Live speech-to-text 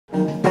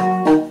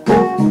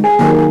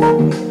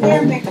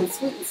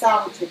sweet and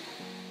sour chicken.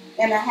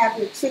 And I have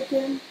the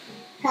chicken,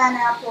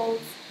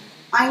 pineapples,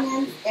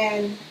 onions,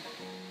 and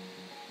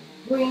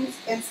greens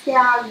and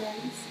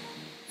scallions,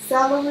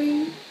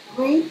 celery,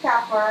 green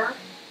pepper.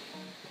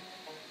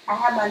 I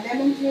have my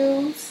lemon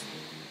juice,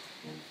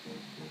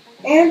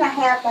 and I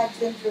have my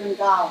ginger and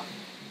garlic.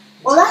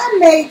 Well, I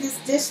made this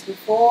dish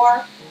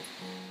before,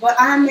 but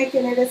I'm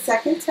making it a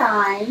second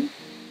time.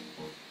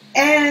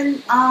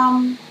 And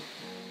I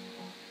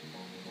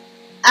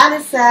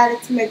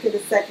decided to make it a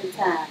second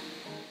time.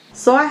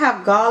 So I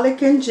have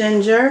garlic and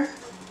ginger,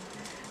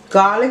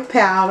 garlic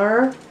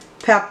powder,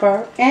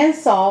 pepper, and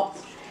salt.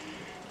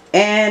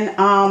 And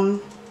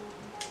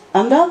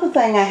another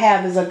thing I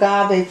have is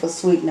agave for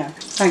sweetener.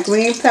 My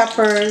green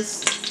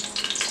peppers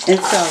and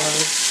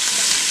celery.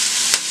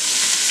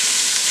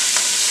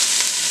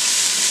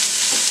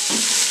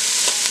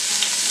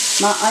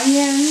 My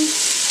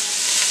onions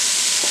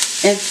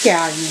and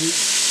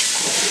scallions.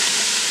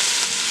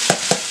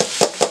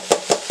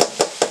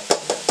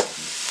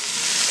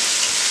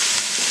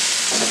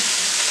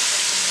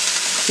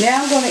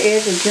 Now I'm going to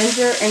add the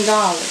ginger and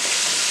garlic.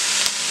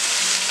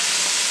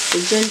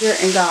 The ginger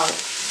and garlic.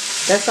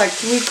 That's like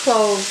 3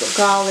 cloves of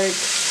garlic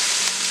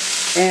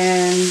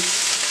and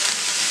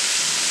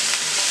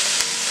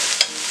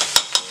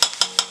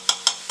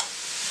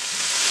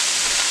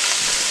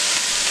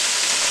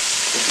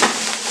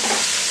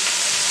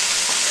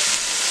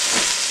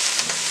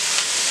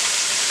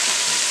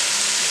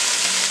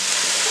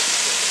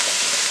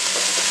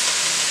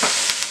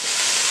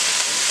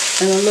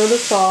a little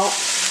salt.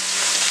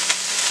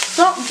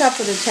 Salt and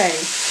pepper to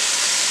taste.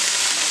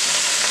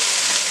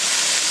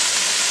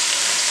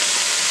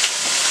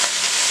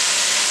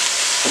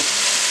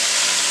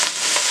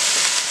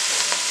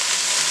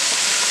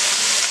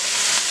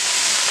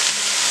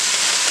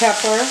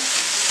 Pepper.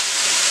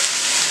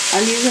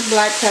 I'm using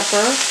black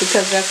pepper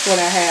because that's what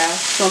I have.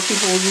 Some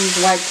people will use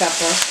white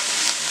pepper.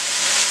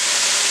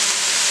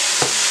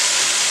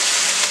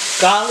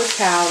 Garlic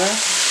powder.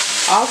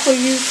 Also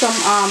use some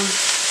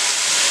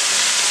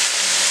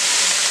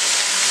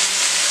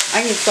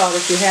onion salt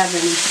if you have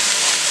any.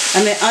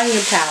 I mean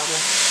onion powder.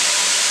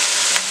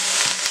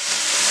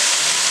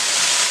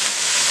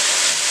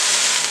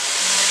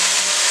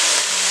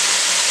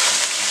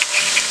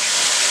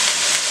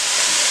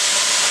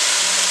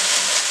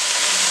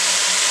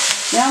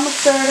 Now I'm going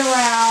to stir it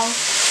around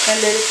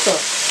and let it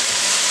cook.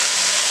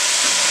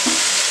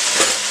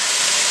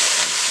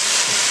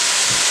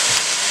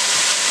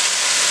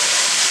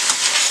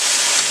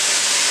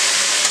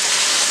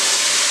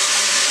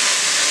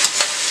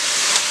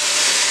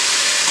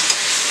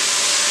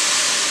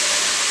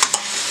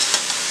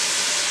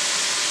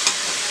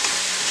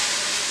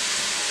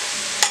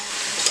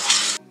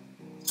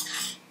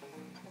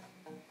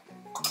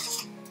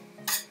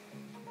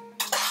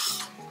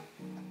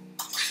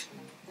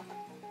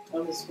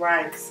 Of this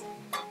rice.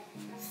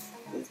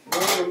 It's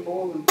boiling,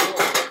 boiling,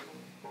 boiling.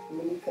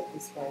 Let me cut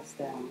this rice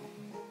down.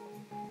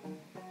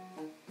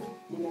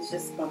 And it's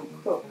just going to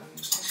cook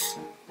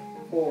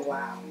for a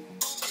while.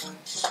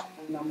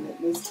 And I'm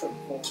letting this cook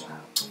for a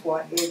while before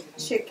I add the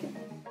chicken.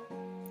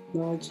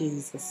 Lord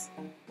Jesus.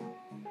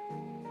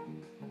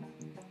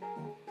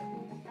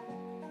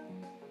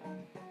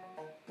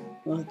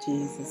 Lord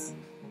Jesus.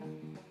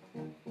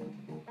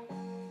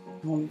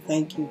 I want to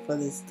thank you for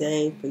this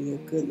day, for your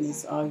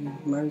goodness, all your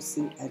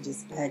mercy. I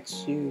just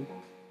ask you,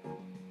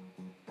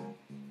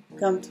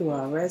 come to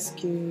our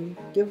rescue,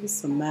 give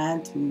us a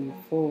mind to move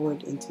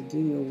forward and to do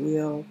your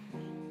will,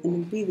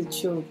 and to be the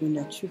children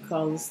that you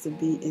call us to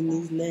be in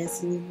these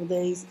last and evil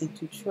days, and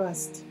to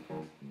trust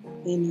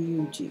in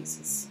you,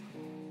 Jesus.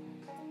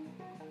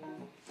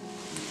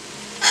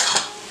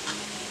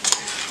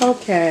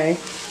 Okay,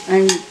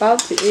 I'm about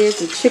to add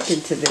the chicken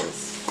to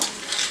this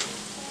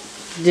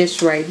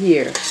dish right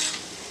here.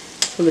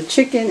 So the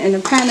chicken and the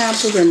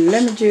pineapples and the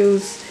lemon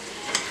juice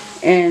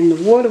and the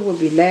water will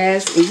be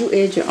last, and you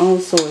add your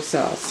own soy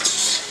sauce.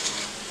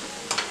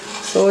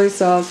 Soy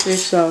sauce,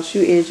 fish sauce,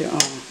 you add your own.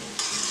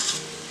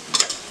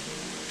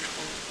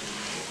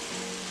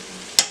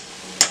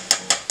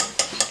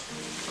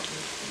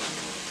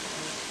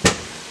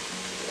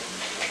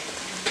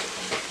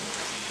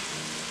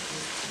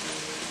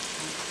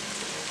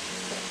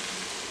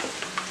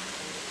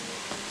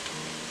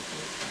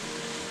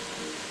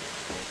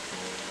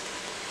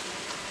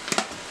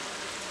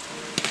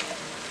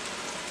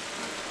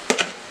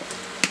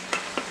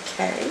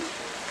 Okay.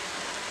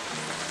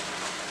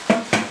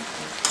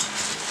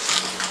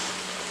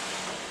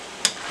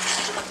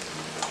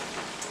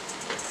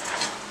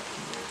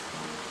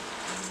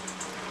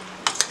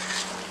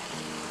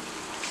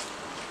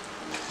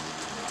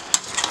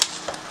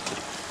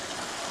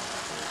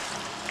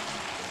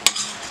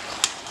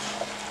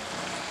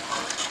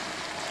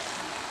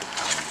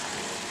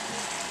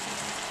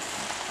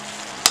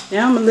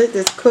 Now I'm going to let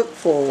this cook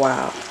for a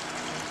while.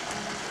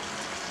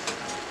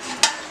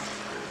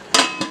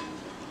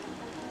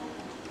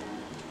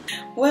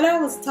 What I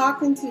was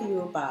talking to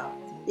you about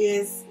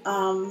is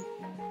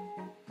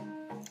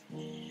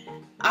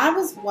I I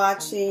was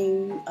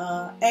watching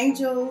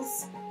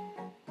Angels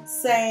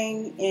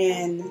Sang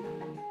in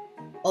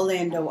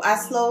Orlando. I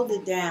slowed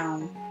it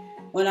down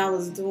when I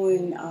was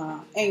doing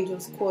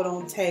Angels Caught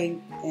on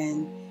Tape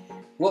and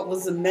what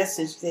was the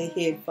message they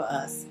had for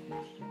us.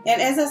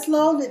 And as I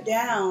slowed it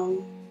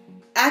down,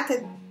 I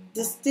could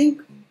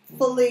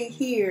distinctly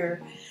hear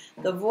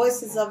the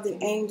voices of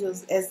the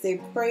angels as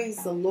they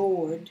praise the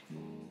Lord.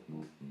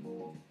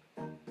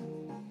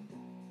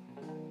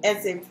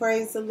 As they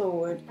praise the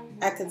Lord,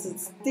 I could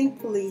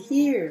distinctly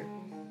hear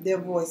their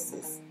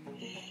voices.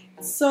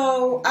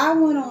 So I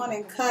went on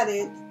and cut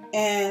it,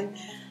 and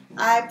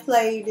I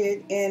played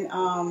it in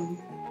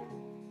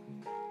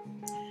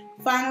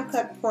Final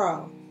Cut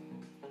Pro.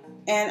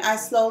 And I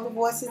slowed the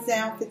voices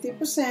down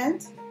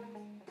 50%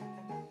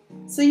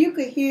 so you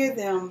could hear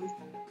them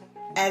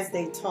as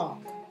they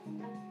talk.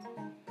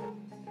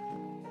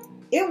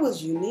 It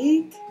was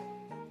unique.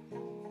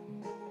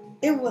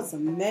 It was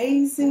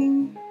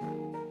amazing.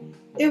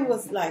 It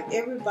was like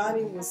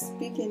everybody was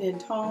speaking in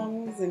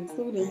tongues,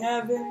 including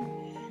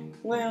heaven.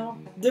 Well,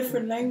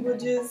 different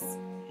languages.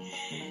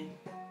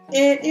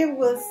 And it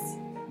was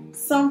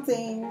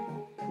something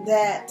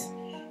that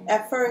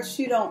at first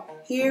you don't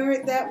hear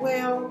it that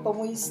well, but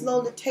when you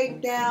slow the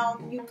tape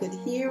down, you could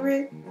hear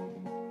it.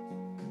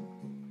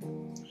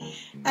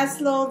 I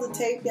slowed the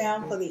tape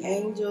down for the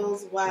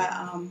angels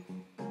while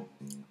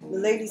the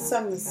lady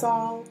sung the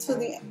song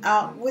and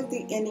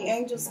the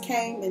angels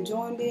came and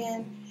joined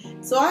in.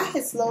 So I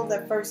had slowed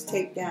that first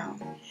tape down,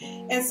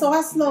 and so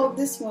I slowed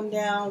this one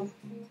down,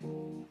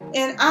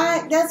 and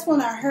that's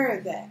when I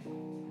heard that,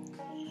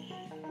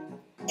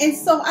 and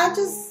so I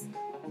just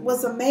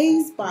was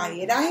amazed by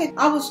it.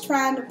 I was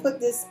trying to put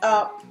this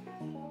up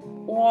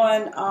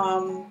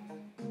on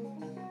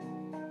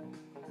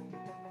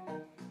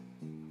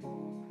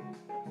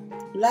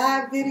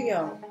live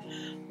video,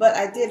 but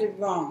I did it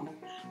wrong.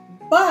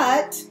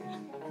 But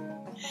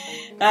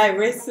I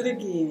erased it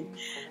again.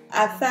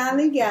 I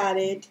finally got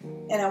it,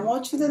 and I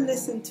want you to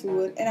listen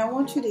to it, and I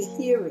want you to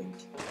hear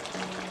it.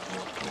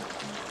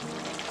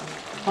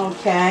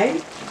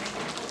 Okay.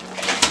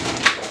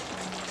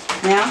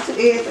 Now to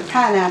add the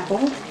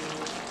pineapple.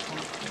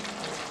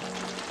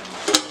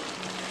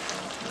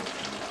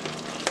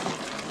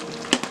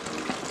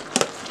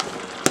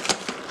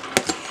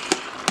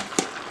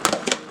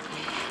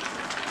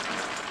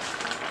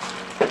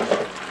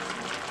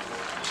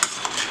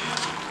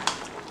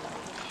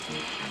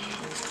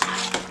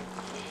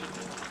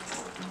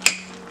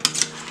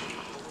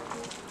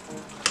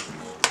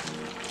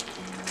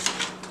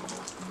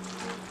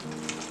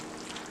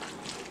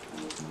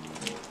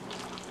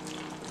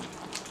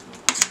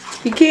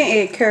 You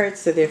can't add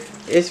carrots to this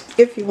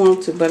if you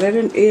want to, but I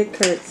didn't add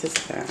carrots this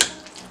time.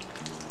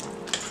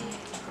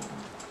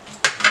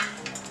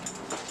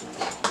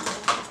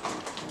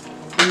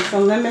 And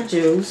some lemon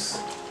juice.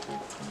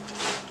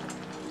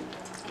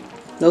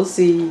 No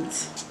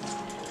seeds.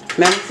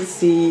 Melted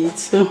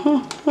seeds.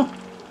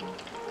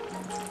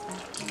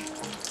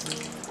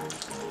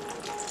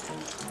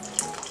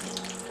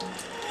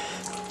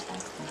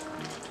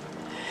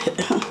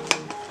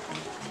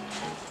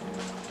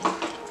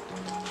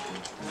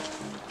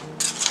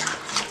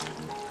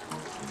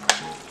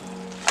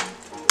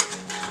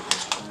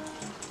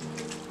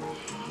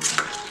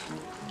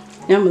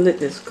 Now I'm going to let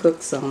this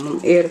cook some. I'm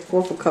going to add a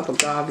 1/4 cup of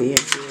agave in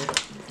here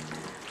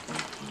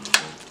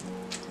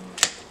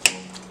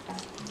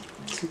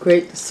to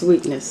grate the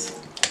sweetness.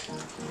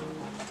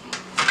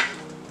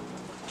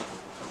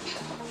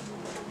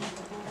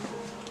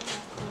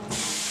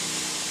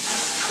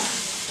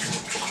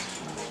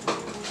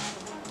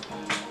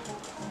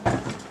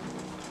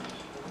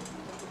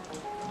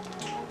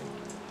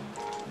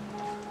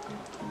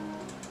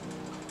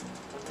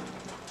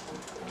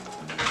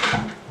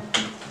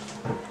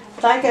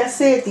 Like I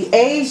said, the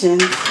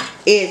Asians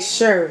add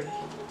sherry.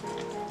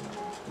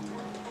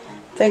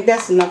 I think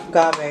that's enough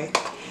agave.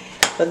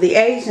 But the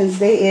Asians,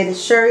 they add a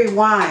sherry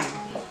wine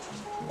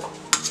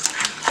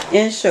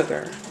and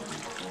sugar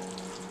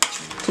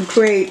to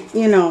create,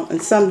 you know, in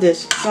some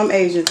dishes. Some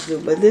Asians do,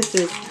 but this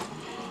is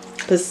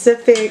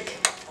Pacific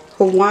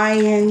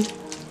Hawaiian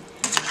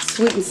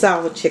sweet and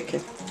sour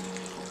chicken.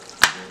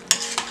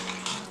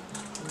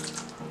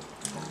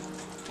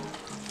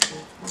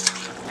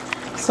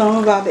 So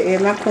I'm about to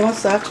add my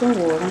cornstarch and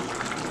water.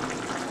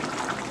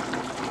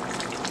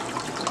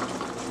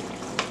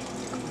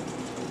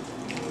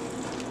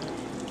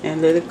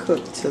 And let it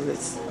cook till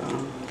it's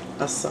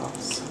a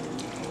sauce.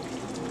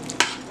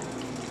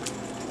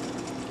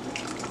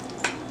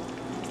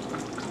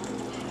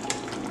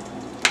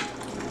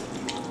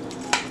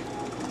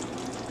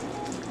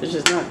 It's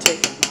just not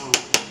taking long.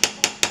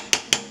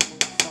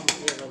 I'm going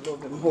to add a little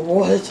bit more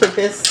water to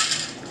this.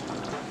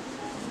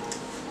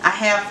 I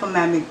have for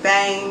my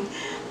McBain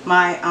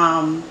my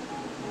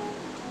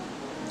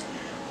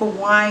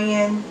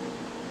Hawaiian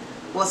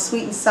or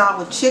sweet and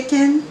sour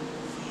chicken,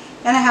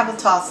 and I have a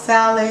tossed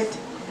salad.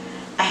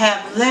 I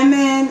have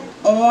lemon,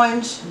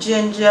 orange,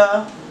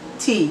 ginger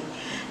tea.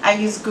 I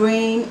use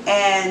green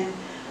and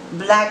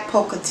black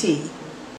poker tea.